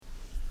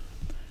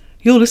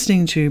You're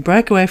listening to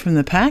Break Away from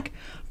the Pack,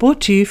 brought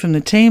to you from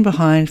the team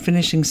behind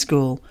Finishing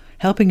School,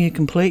 helping you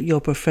complete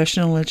your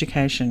professional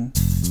education.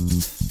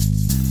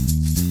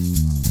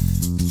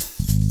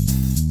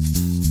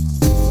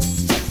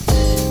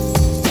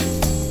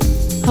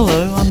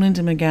 Hello, I'm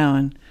Linda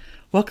McGowan.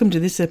 Welcome to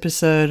this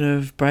episode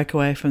of Break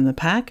Away from the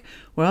Pack,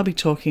 where I'll be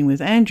talking with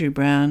Andrew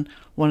Brown,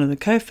 one of the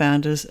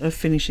co-founders of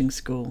Finishing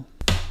School.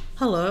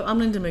 Hello, I'm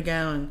Linda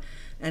McGowan,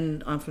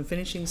 and I'm from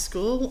Finishing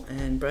School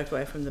and Break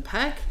Away from the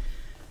Pack.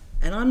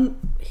 And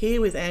I'm here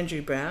with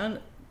Andrew Brown,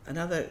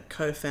 another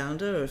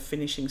co-founder of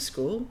Finishing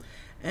School.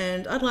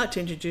 And I'd like to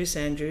introduce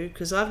Andrew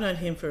because I've known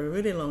him for a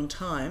really long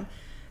time.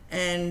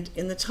 And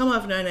in the time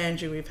I've known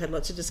Andrew, we've had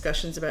lots of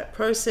discussions about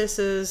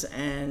processes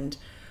and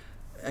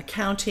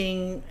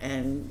accounting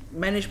and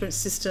management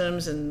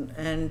systems.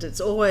 And it's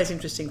always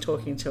interesting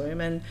talking to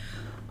him. And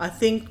I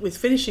think with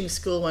Finishing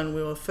School, when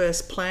we were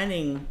first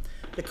planning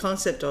the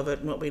concept of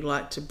it and what we'd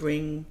like to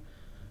bring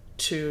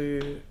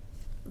to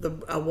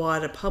a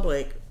wider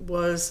public,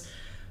 was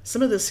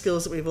some of the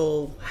skills that we've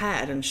all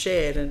had and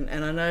shared, and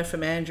I know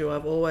from Andrew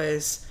I've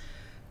always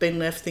been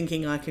left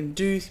thinking I can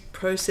do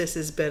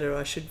processes better,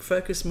 I should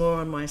focus more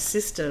on my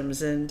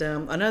systems, and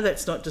I know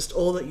that's not just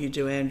all that you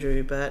do,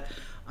 Andrew, but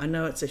I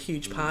know it's a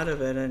huge part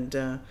of it, and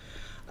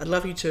I'd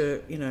love you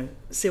to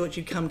see what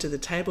you come to the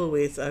table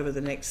with over the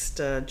next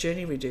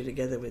journey we do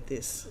together with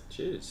this.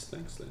 Cheers,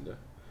 thanks Linda.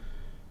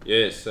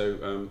 Yeah,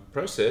 so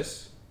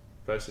process,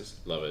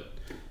 love it.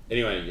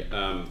 Anyway,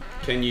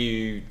 can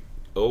you...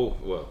 Oh,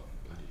 well,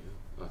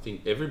 I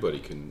think everybody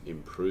can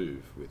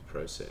improve with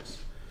process.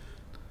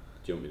 Do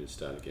you want me to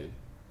start again?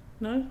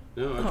 No?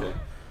 No, okay. Oh.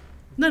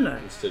 No.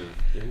 Instead of...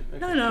 Yeah,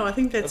 okay. No, I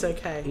think that's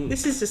okay.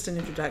 This is just an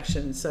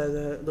introduction,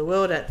 so the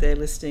world out there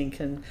listening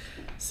can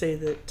see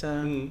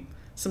that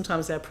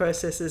sometimes our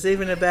processes,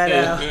 even about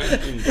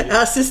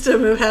our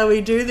system of how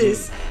we do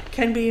this,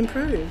 can be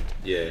improved.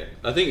 Yeah,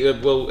 I think,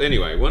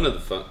 anyway, one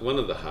of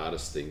the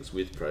hardest things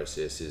with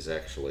process is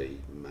actually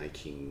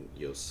making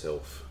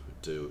yourself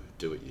do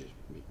it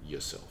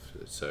yourself.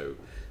 So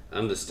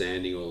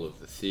understanding all of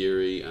the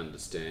theory,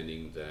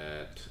 understanding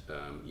that,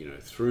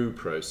 through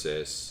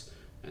process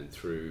and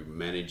through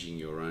managing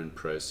your own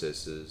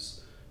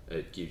processes,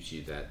 it gives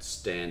you that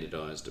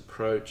standardized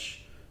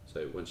approach.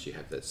 So once you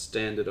have that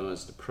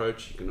standardized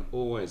approach, you can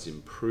always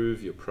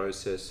improve your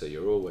process, so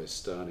you're always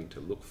starting to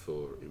look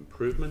for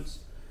improvements.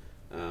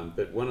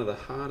 But one of the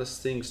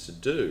hardest things to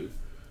do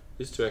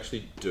is to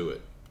actually do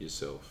it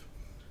yourself.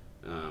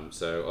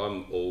 So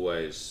I'm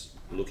always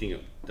looking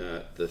at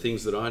the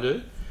things that I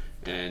do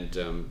and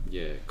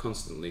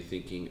constantly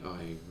thinking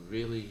I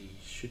really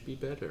should be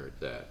better at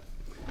that.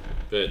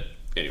 But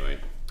anyway,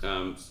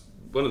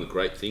 one of the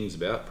great things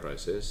about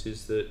process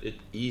is that it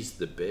is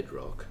the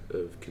bedrock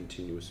of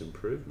continuous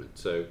improvement.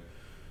 So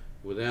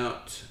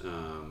without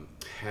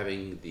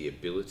having the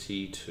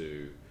ability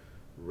to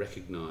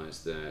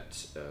recognize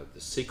that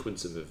the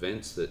sequence of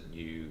events that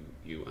you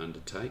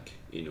undertake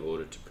in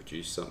order to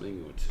produce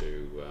something or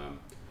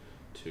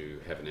to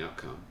have an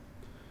outcome,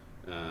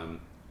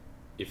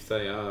 if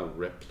they are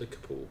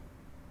replicable,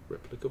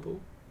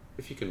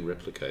 if you can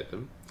replicate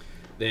them,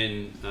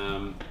 then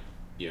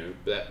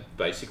that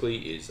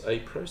basically is a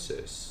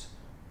process.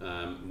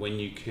 When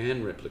you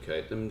can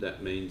replicate them,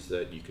 that means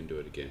that you can do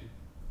it again.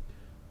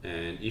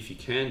 And if you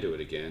can do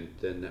it again,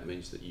 then that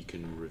means that you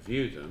can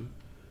review them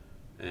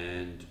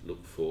and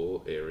look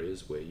for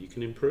areas where you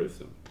can improve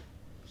them.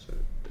 So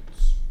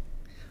it's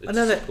I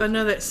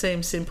know that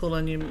seems simple,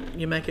 and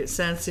you make it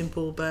sound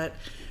simple, but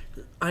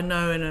I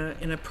know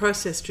in a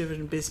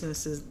process-driven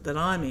business that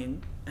I'm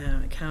in,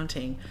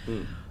 accounting.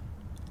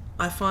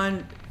 I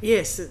find,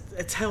 yes,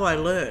 it's how I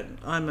learn.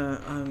 I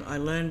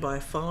learn by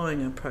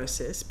following a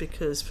process,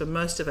 because for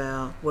most of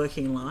our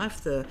working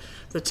life, the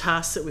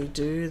tasks that we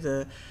do,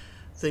 the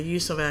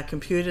use of our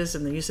computers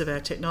and the use of our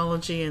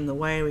technology and the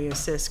way we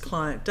assess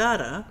client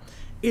data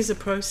is a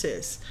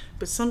process.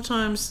 But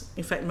sometimes,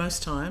 in fact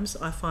most times,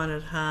 I find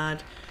it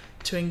hard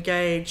to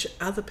engage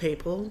other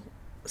people,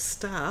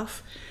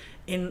 staff,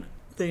 in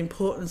the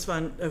importance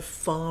of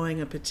following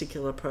a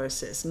particular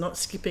process, not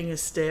skipping a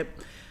step,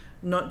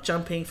 not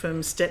jumping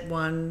from step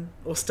 1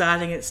 or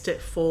starting at step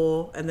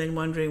 4 and then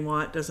wondering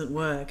why it doesn't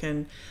work.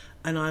 And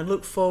I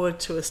look forward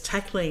to us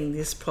tackling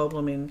this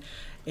problem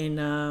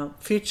in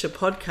future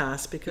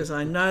podcasts, because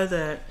I know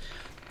that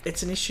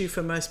it's an issue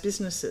for most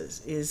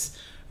businesses, is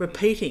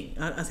repeating.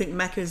 I think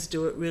Maccas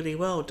do it really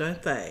well,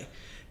 don't they?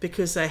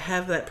 Because they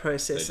have that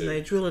process and they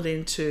drill it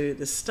into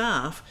the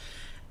staff,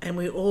 and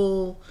we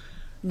all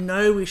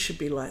know we should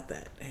be like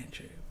that,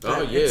 Andrew.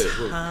 But it's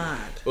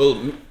hard.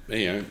 Well,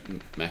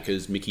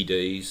 Macca's, Mickey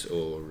D's,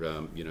 or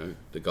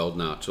the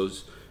Golden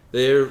Arches,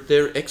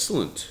 they're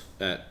excellent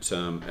at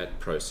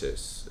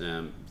process,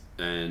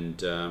 and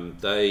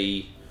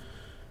they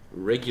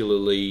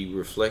regularly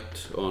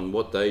reflect on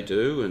what they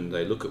do, and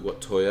they look at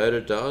what Toyota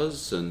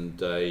does, and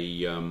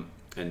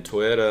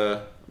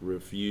Toyota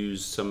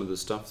reviews some of the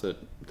stuff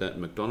that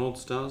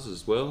McDonald's does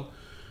as well,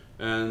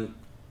 and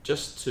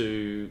just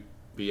to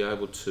be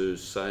able to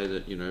say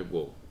that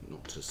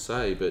not to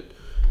say, but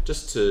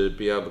just to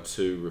be able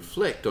to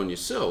reflect on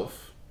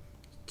yourself,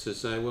 to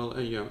say, well,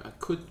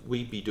 could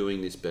we be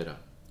doing this better?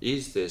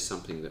 Is there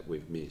something that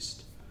we've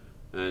missed?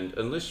 And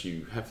unless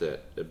you have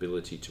that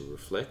ability to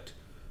reflect,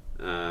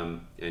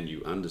 and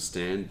you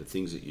understand the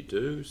things that you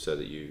do, so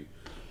that you,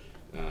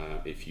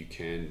 if you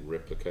can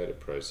replicate a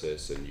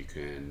process and you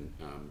can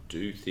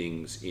do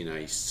things in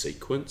a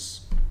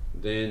sequence,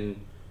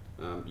 then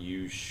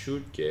you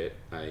should get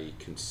a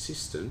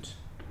consistent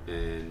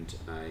and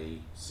a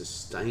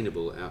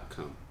sustainable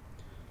outcome.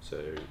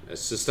 So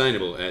as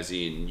sustainable as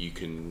in you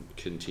can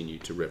continue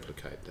to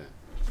replicate that.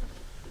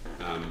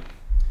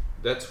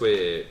 That's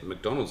where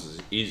McDonald's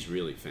is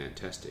really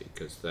fantastic,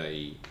 because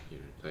they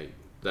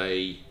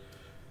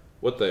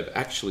what they've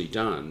actually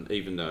done,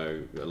 even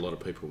though a lot of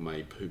people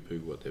may poo-poo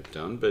what they've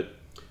done, but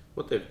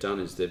what they've done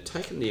is they've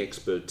taken the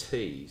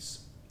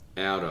expertise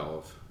out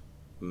of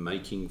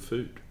making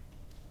food.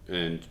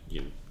 And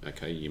you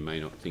may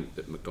not think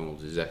that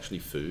McDonald's is actually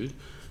food,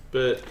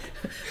 but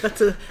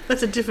that's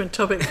a different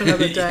topic for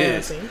another day.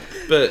 Yes. I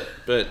think.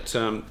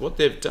 But what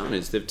they've done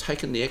is they've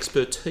taken the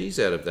expertise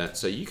out of that,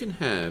 so you can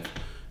have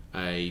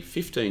a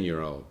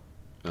 15-year-old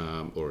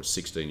or a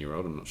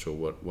 16-year-old. I'm not sure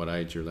what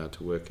age you're allowed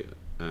to work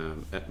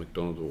at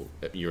McDonald's, or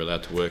you're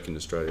allowed to work in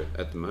Australia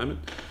at the moment.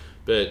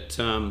 But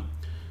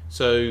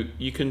so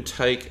you can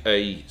take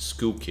a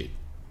school kid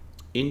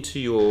into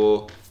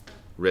your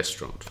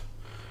restaurant.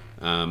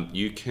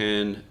 You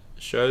can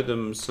show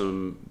them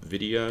some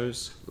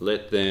videos,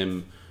 let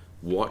them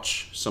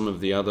watch some of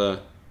the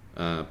other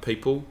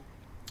people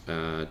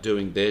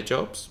doing their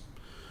jobs,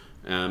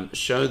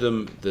 show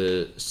them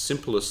the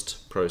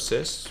simplest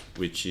process,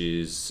 which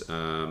is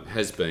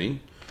has been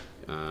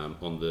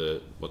on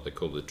what they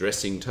call the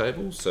dressing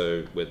table.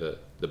 So where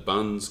the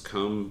buns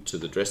come to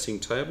the dressing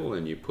table,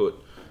 and you put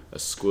a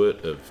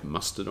squirt of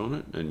mustard on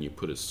it, and you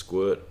put a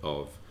squirt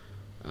of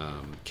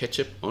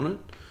ketchup on it,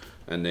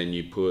 and then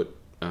you put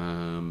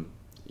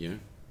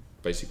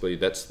basically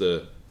that's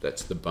the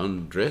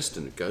bun dressed,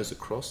 and it goes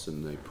across,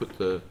 and they put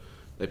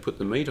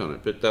the meat on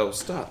it. But they'll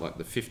start like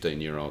the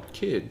 15-year-old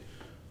kid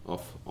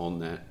off on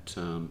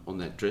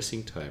that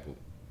dressing table.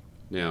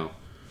 Now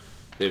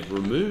they've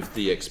removed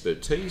the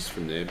expertise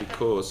from there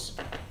because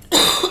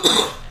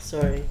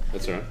sorry,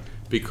 that's all right,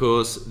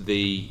 because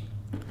the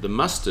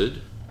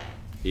mustard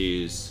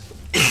is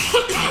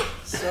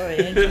sorry,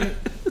 Andrew.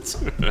 That's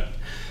all right.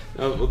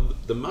 Well,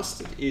 the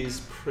mustard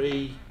is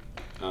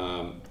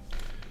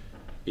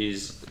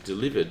is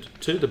delivered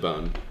to the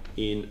bun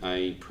in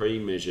a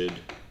pre-measured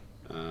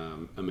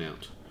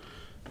amount.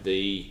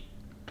 The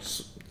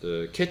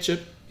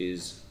ketchup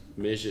is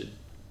measured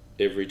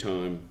every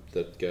time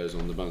that goes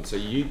on the bun, so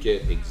you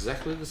get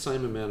exactly the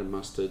same amount of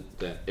mustard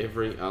that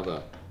every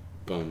other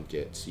bun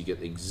gets. You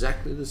get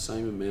exactly the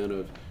same amount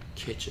of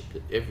ketchup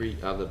that every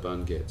other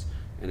bun gets,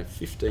 and a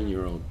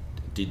 15-year-old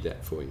did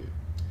that for you.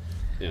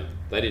 Now,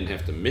 they didn't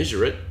have to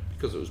measure it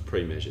because it was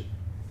pre-measured.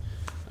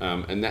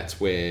 And that's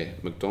where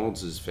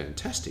McDonald's is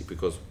fantastic,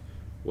 because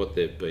what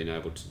they've been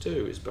able to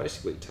do is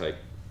basically take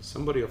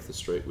somebody off the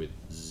street with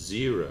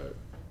zero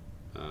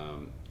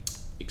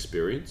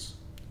experience,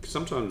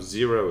 sometimes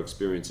zero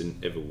experience in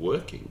ever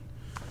working,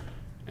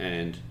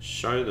 and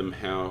show them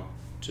how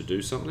to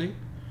do something.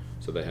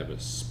 So they have a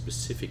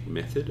specific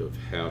method of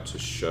how to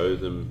show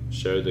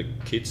the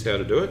kids how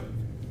to do it,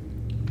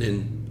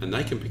 and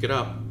they can pick it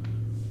up.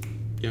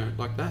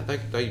 Like that,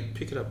 they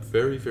pick it up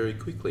very, very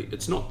quickly.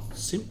 It's not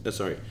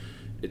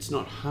it's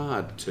not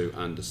hard to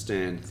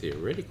understand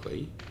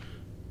theoretically,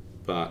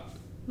 but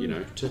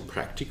to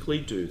practically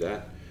do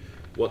that,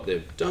 what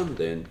they've done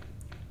then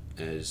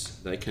is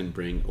they can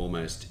bring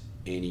almost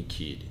any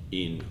kid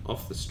in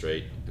off the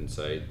street and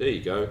say, there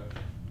you go,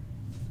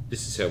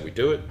 this is how we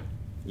do it,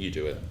 you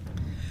do it.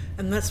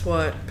 And that's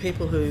why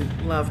people who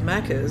love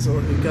Macca's or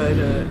who go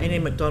to any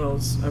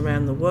McDonald's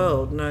around the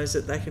world knows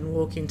that they can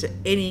walk into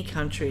any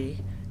country,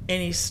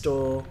 any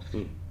store,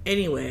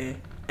 anywhere,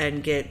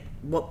 and get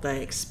what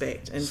they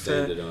expect. And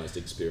standardized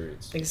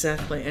experience.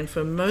 Exactly. And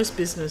for most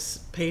business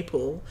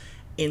people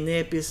in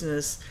their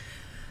business,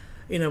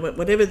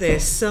 whatever they're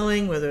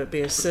selling, whether it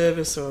be a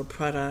service or a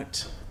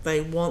product, they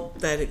want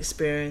that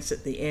experience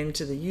at the end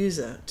to the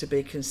user to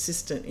be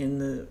consistent in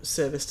the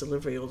service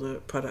delivery or the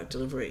product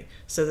delivery,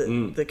 so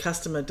that the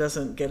customer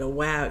doesn't get a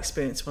wow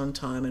experience one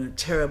time and a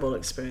terrible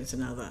experience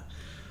another.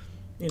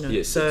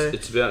 Yes, so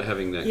it's about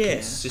having that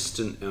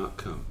consistent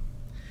outcome.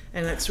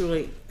 And it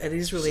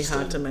is really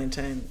hard to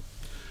maintain.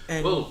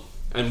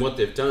 And what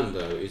they've done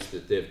though is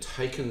that they've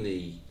taken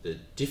the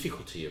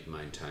difficulty of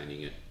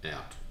maintaining it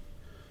out.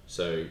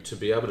 So to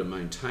be able to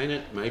maintain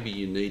it, maybe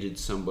you needed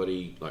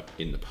somebody, like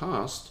in the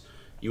past,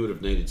 you would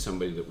have needed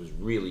somebody that was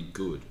really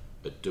good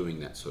at doing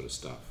that sort of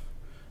stuff.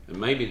 And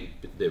maybe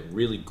they're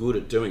really good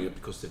at doing it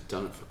because they've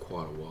done it for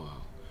quite a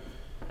while.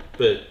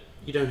 But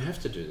you don't have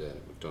to do that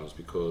at McDonald's,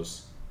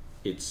 because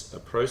it's a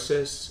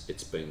process,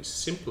 it's been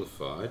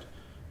simplified,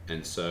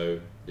 and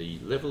so the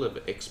level of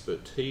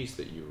expertise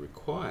that you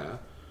require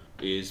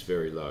is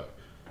very low.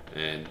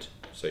 And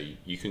so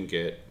you can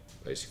get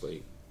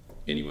basically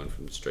anyone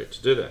from the street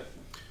to do that.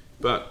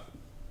 But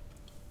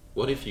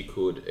what if you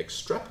could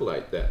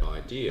extrapolate that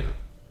idea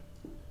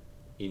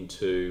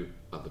into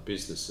other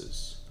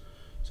businesses?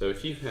 So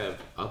if you have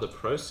other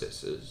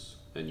processes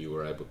and you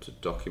were able to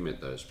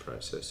document those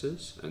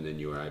processes, and then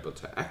you were able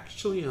to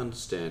actually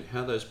understand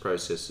how those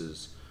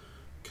processes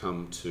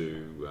come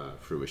to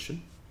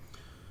fruition,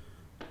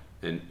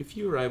 and if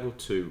you were able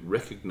to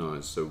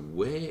recognize, so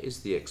where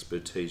is the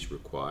expertise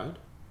required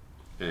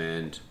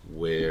and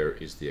where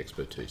is the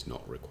expertise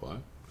not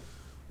required?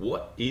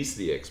 What is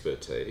the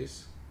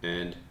expertise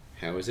and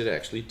how is it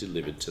actually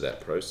delivered to that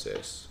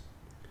process?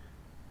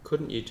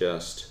 Couldn't you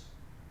just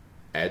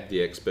add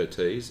the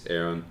expertise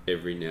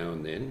every now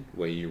and then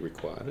where you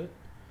required it?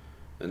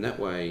 And that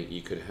way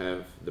you could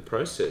have the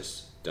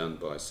process done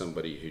by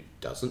somebody who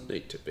doesn't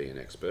need to be an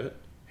expert,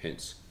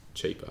 hence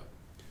cheaper.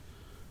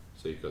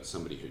 So you've got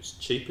somebody who's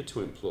cheaper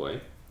to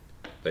employ.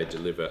 They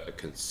deliver a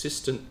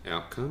consistent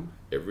outcome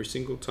every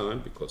single time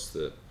because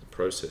the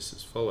process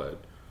is followed.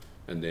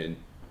 And then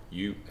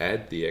you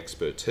add the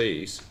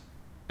expertise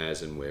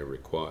as and where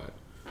required.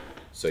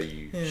 So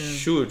you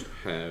should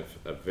have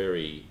a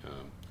very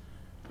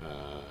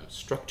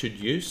structured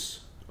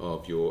use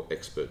of your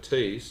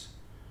expertise,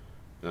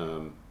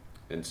 and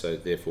so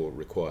therefore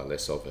require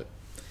less of it.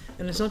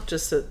 And it's not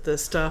just that the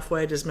staff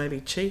wages may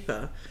be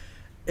cheaper,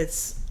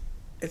 it's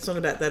not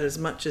about that as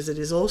much as it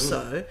is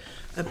also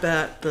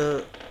about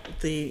the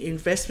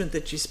investment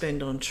that you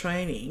spend on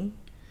training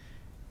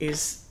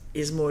is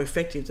more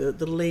effective.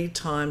 The lead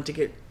time to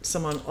get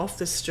someone off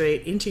the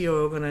street into your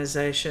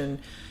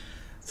organisation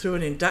through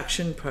an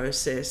induction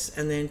process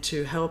and then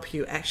to help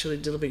you actually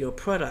deliver your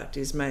product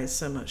is made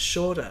so much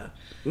shorter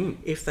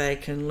if they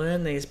can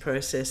learn these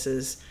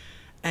processes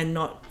and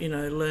not,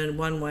 learn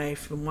one way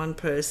from one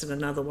person,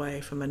 another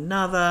way from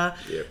another.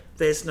 Yep.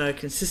 There's no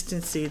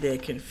consistency, they're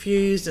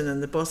confused, and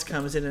then the boss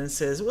comes in and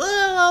says, "Wah,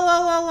 la, la,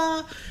 la,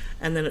 la,"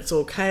 and then it's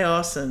all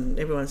chaos and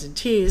everyone's in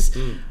tears.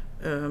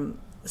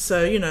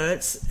 So,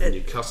 and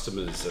your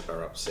customers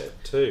are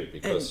upset too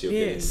because you're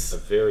getting a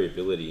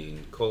variability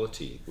in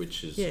quality,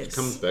 which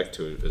comes back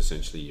to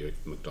essentially your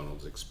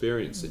McDonald's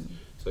experience. And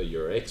so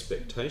your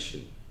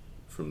expectation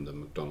from the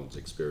McDonald's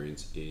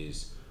experience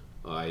is,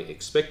 I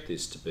expect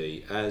this to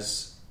be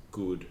as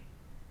good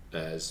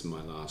as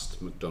my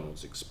last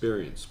McDonald's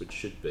experience, which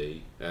should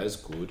be as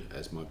good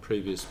as my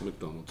previous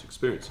McDonald's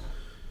experience.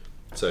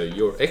 So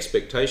your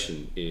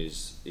expectation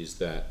is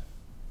that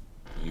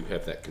you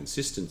have that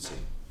consistency.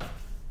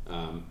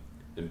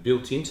 And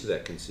built into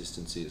that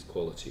consistency is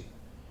quality.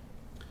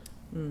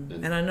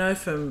 And I know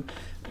from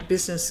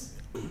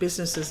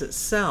businesses that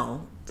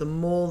sell, the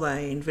more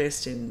they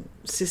invest in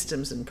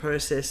systems and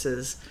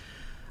processes,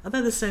 are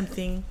they the same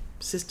thing?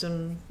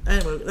 System,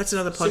 anyway, that's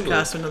another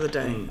podcast for another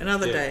day,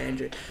 day,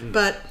 Andrew.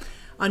 But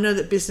I know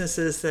that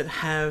businesses that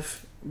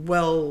have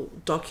well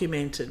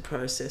documented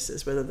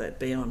processes, whether that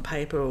be on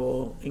paper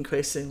or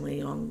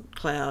increasingly on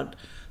cloud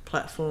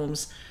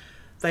platforms,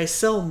 they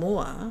sell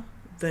more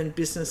than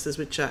businesses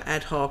which are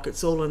ad hoc.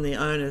 It's all in the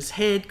owner's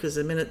head because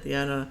the minute the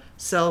owner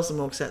sells and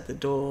walks out the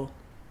door,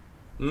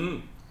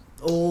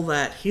 all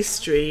that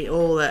history,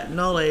 all that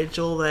knowledge,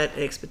 all that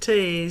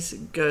expertise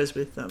goes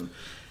with them.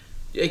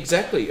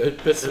 Exactly.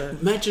 But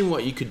imagine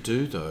what you could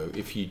do, though,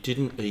 if you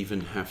didn't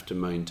even have to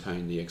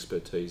maintain the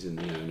expertise in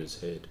the owner's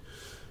head.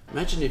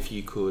 Imagine if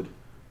you could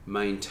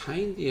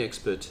maintain the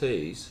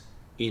expertise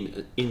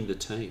in the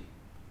team.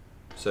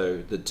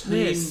 So the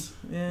team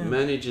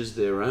manages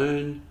their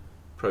own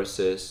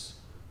process,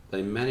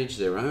 they manage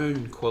their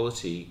own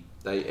quality,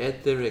 they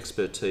add their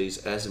expertise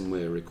as and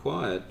where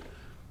required,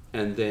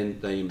 and then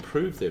they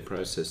improve their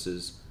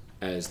processes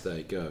as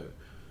they go.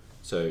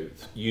 So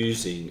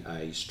using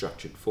a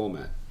structured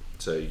format,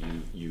 so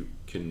you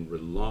can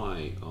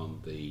rely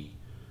on the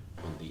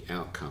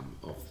outcome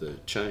of the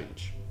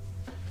change.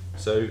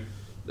 So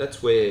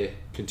that's where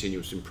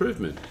continuous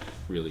improvement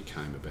really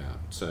came about.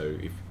 So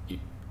if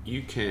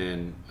you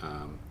can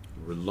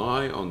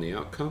rely on the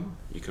outcome,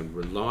 you can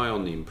rely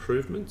on the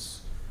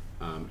improvements,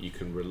 you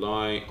can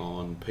rely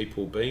on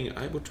people being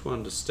able to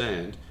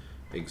understand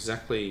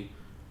exactly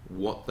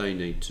what they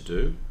need to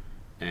do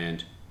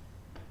and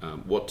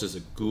what does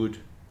a good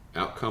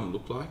outcome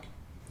look like,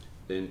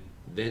 then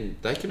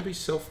they can be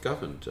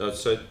self-governed.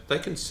 So they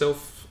can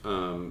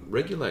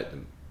self-regulate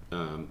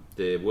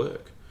their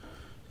work.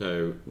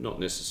 So not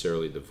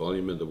necessarily the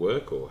volume of the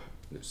work or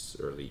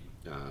necessarily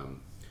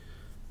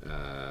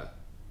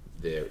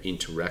their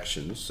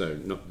interactions. So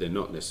they're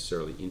not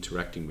necessarily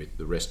interacting with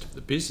the rest of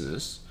the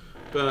business,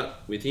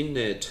 but within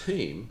their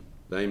team,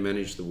 they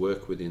manage the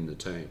work within the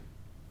team.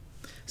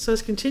 So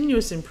is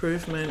continuous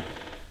improvement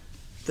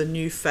the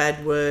new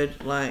fad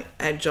word like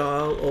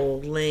agile or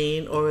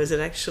lean, or is it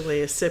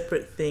actually a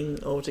separate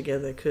thing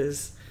altogether?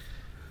 Because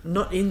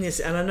not in this,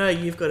 and I know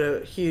you've got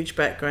a huge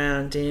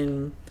background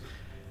in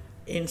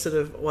sort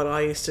of what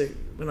I used to,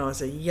 when I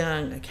was a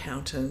young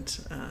accountant,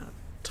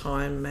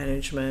 time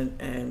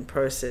management and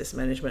process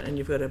management, and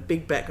you've got a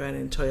big background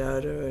in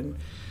Toyota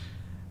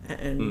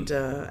and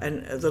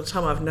the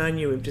time I've known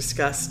you, we've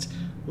discussed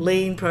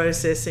lean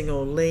processing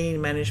or lean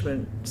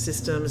management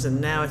systems, and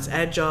now it's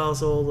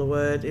agile's all the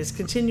word. Is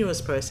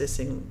continuous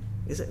processing?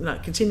 Is it no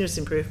continuous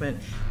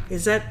improvement?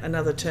 Is that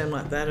another term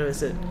like that, or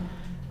is it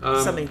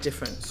something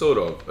different? Sort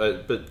of,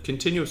 but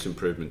continuous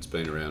improvement's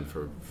been around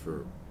for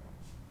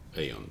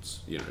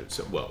eons.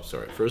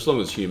 For as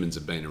long as humans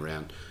have been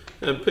around.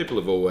 People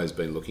have always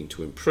been looking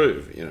to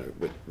improve.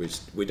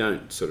 We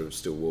don't sort of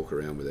still walk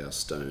around with our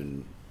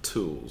stone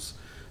tools.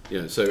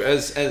 So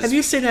as have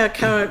you seen our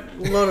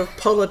current lot of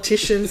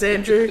politicians,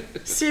 Andrew?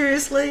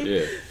 Seriously?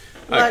 Yeah.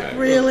 Like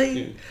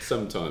really? Well,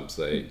 sometimes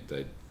they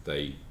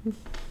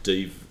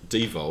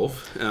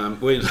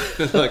devolve. We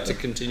like to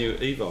continue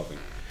evolving.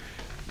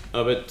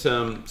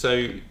 So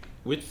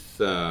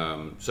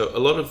a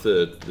lot of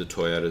the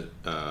Toyota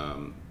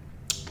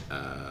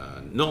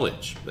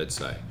knowledge, let's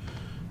say.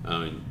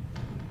 I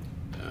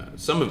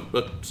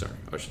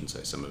shouldn't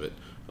say some of it.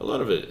 A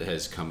lot of it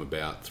has come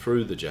about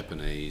through the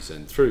Japanese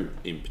and through,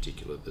 in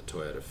particular, the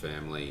Toyota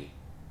family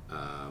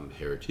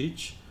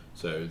heritage.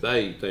 So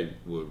they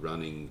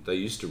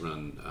used to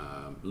run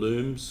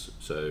looms.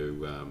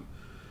 So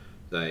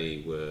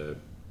they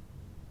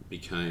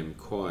became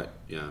quite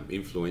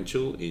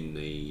influential in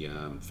the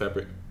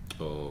fabric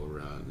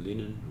or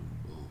linen.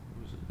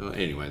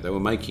 Anyway, they were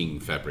making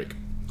fabric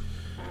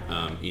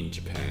in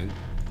Japan,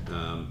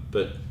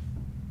 but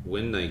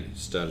when they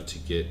started to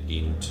get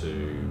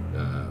into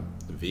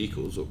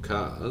vehicles or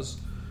cars,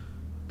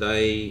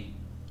 I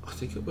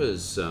think it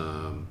was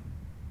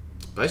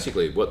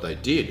basically what they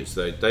did is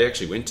they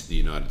actually went to the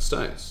United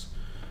States.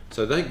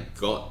 So they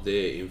got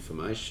their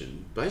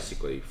information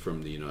basically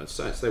from the United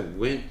States. They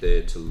went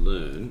there to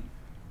learn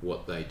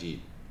what they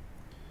did.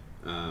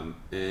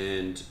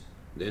 And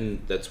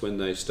then that's when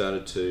they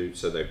started to,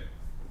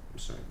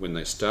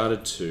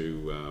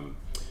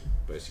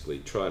 basically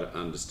try to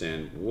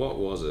understand what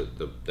was it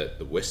that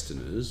the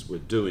Westerners were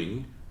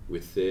doing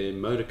with their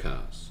motor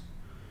cars.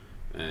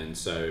 And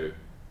so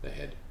they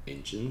had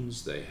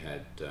engines, they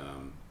had,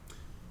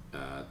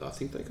 I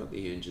think they got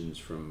the engines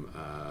from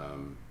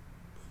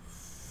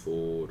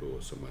Ford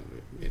or someone.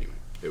 Anyway,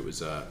 it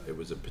was a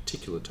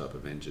particular type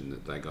of engine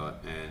that they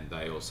got, and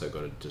they also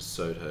got a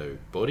DeSoto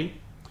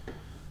body.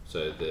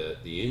 So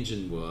the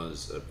engine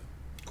was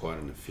quite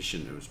an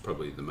efficient. It was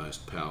probably the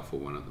most powerful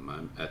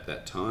one at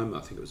that time. I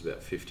think it was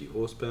about 50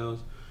 horsepower,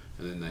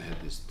 and then they had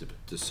this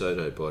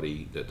DeSoto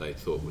body that they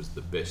thought was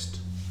the best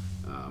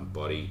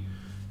body,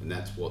 and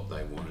that's what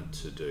they wanted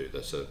to do.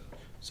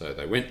 So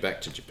they went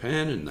back to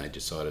Japan and they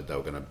decided they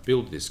were going to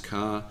build this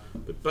car,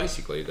 but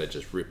basically they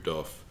just ripped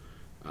off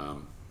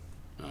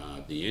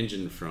the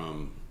engine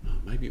from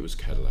maybe it was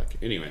Cadillac.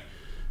 Anyway,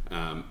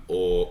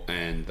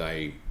 and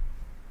they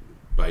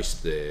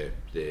based their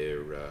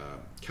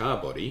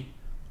car body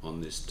on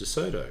this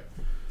DeSoto.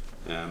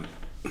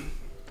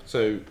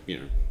 So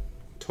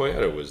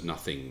Toyota was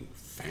nothing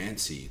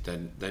fancy.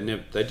 They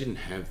didn't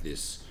have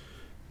this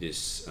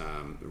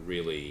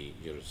really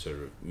sort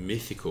of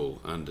mythical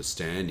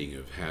understanding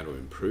of how to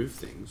improve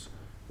things.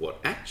 What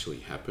actually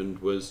happened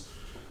was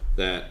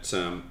that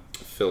a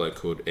fellow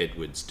called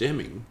Edwards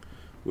Deming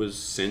was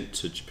sent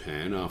to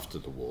Japan after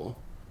the war,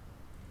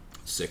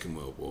 Second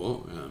World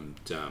War.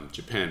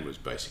 Japan was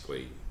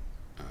basically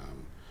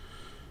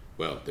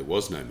there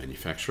was no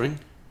manufacturing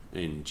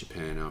in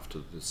Japan after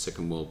the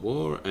Second World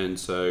War, and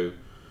so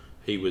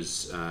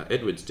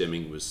Edwards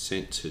Deming was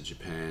sent to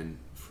Japan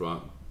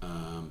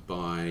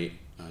by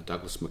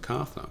Douglas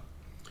MacArthur.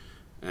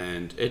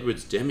 And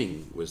Edwards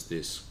Deming was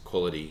this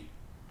quality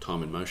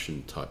time and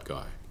motion type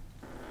guy.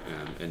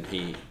 And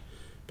he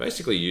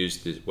basically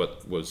used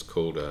what was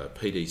called a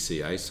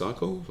PDCA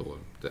cycle, or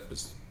that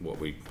was what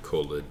we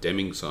call the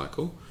Deming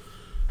cycle,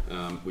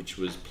 which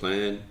was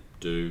plan,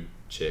 do,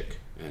 check,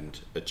 and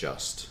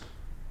adjust.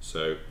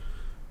 So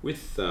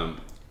with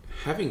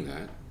having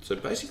that, so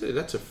basically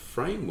that's a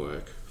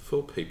framework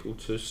for people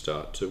to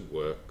start to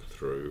work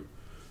through,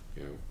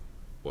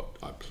 what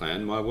I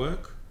plan my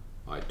work,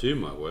 I do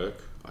my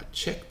work, I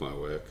check my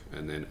work,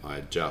 and then I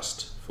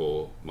adjust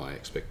for my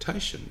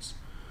expectations.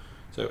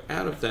 So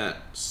out of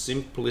that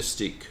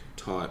simplistic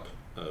type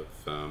of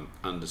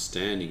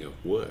understanding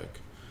of work,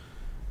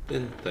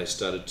 then they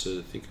started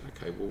to think,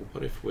 okay, well,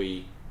 what if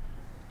we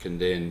can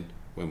then,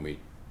 when we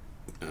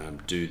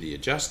do the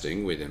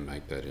adjusting, we then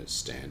make that as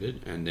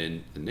standard, and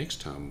then the next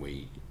time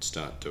we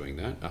start doing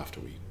that, after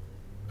we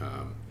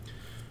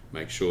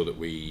make sure that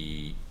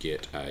we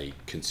get a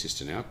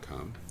consistent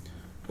outcome,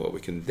 what we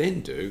can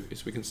then do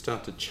is we can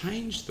start to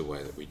change the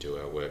way that we do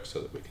our work so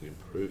that we can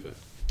improve it.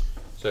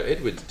 So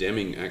Edwards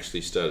Deming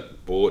actually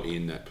brought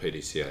in that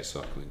PDCA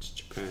cycle into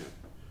Japan.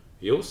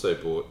 He also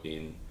brought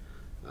in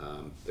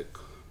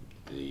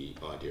the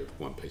idea of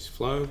one-piece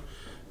flow.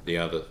 The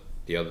other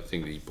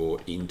thing that he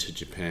brought into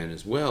Japan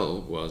as well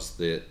was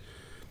that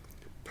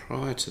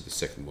prior to the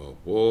Second World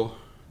War,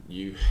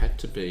 you had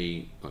to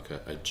be like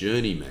a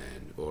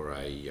journeyman or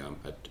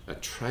a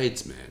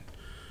tradesman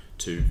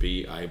to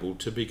be able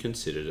to be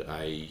considered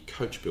a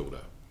coach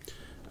builder.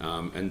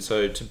 And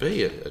so to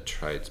be a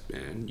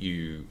tradesman,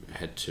 you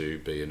had to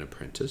be an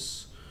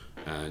apprentice,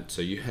 And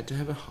so you had to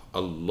have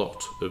a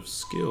lot of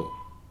skill.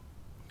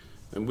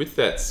 And with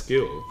that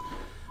skill,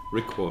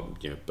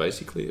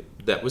 basically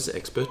that was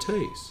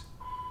expertise.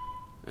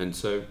 And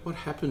so what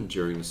happened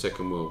during the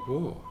Second World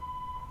War?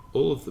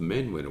 All of the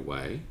men went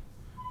away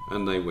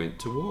and they went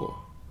to war.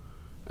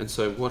 And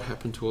so what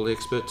happened to all the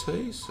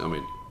expertise? I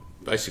mean,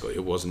 basically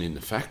it wasn't in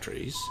the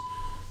factories.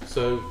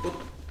 So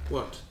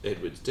what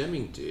Edwards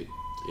Deming did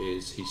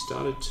is he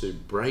started to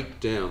break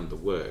down the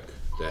work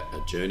that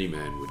a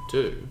journeyman would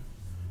do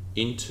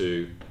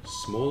into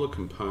smaller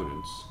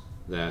components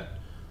that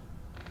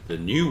the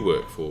new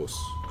workforce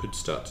could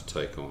start to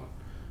take on.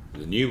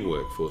 And the new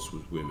workforce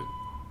was women.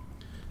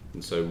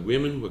 And so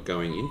women were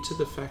going into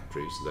the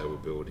factories, they were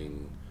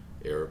building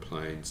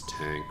aeroplanes,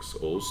 tanks,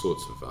 all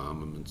sorts of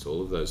armaments,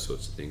 all of those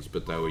sorts of things,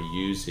 but they were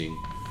using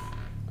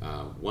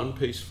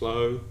one-piece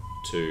flow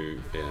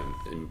to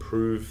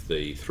improve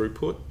the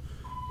throughput.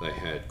 They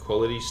had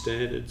quality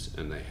standards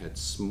and they had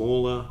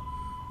smaller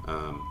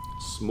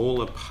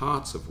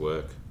parts of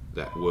work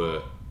that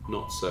were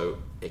not so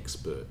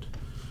expert.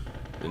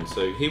 And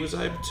so he was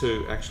able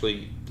to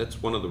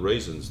that's one of the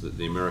reasons that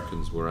the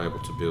Americans were able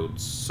to build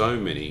so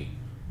many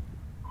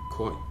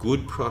quite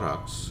good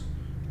products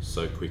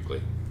so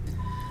quickly.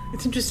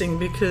 It's interesting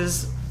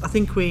because I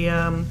think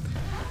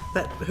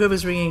that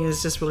whoever's ringing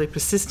is just really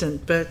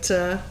persistent, but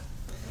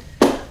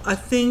I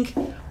think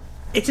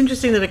it's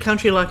interesting that a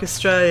country like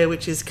Australia,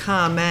 which is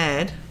car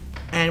mad,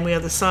 and we are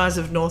the size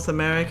of North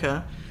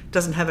America,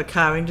 doesn't have a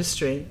car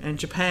industry, and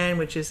Japan,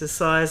 which is the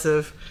size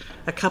of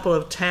a couple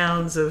of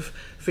towns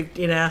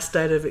in our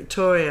state of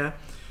Victoria,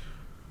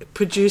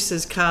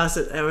 produces cars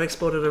that are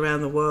exported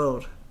around the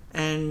world.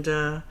 And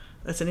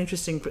that's an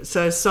interesting...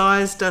 So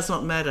size does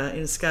not matter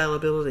in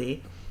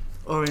scalability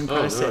or in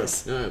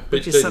process,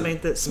 which is something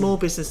that small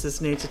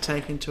businesses need to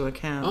take into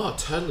account. Oh,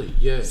 totally,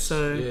 yes.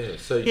 So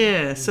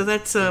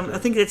that's I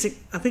think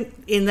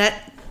in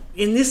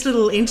this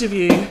little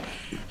interview,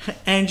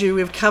 Andrew,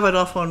 we've covered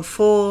off on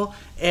 4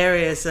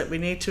 areas that we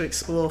need to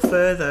explore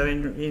further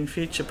in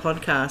future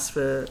podcasts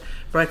for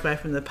Breakaway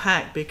from the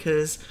Pack,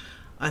 because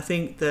I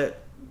think that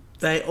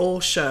they all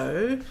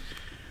show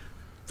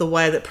the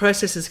way that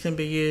processes can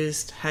be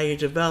used, how you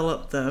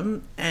develop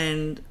them,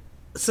 and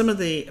some of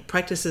the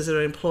practices that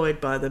are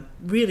employed by the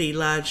really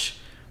large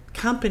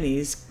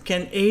companies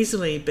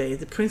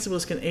the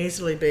principles can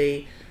easily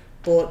be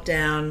brought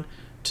down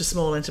to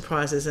small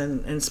enterprises,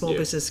 and small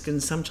business can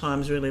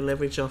sometimes really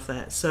leverage off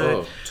that.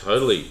 So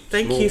totally.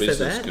 Thank you for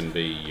that. Can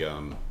be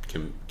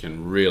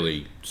can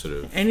really sort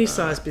of any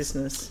size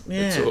business.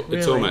 Yeah,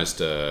 it's almost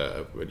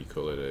what do you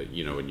call it?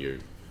 When you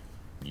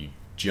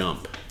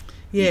jump,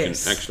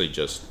 yes, you can actually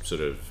just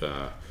sort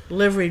of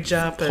leverage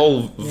up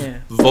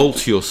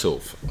vault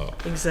yourself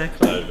up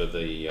exactly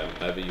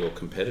over your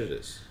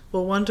competitors.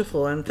 Well,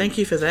 wonderful, and thank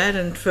you for that.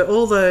 And for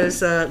all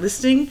those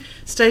listening,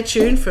 stay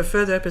tuned for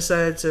further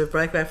episodes of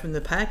Breakaway from the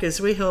Pack as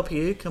we help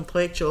you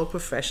complete your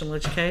professional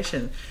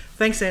education.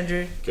 Thanks,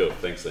 Andrew. Cool.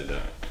 Thanks,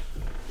 Linda.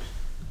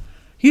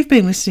 You've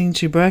been listening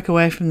to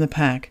Breakaway from the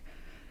Pack.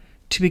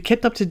 To be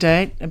kept up to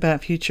date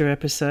about future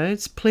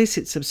episodes, please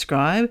hit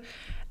subscribe.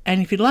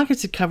 And if you'd like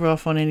us to cover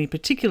off on any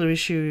particular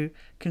issue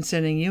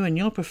concerning you and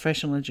your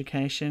professional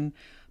education,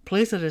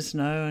 please let us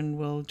know and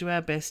we'll do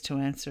our best to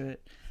answer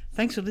it.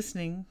 Thanks for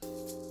listening.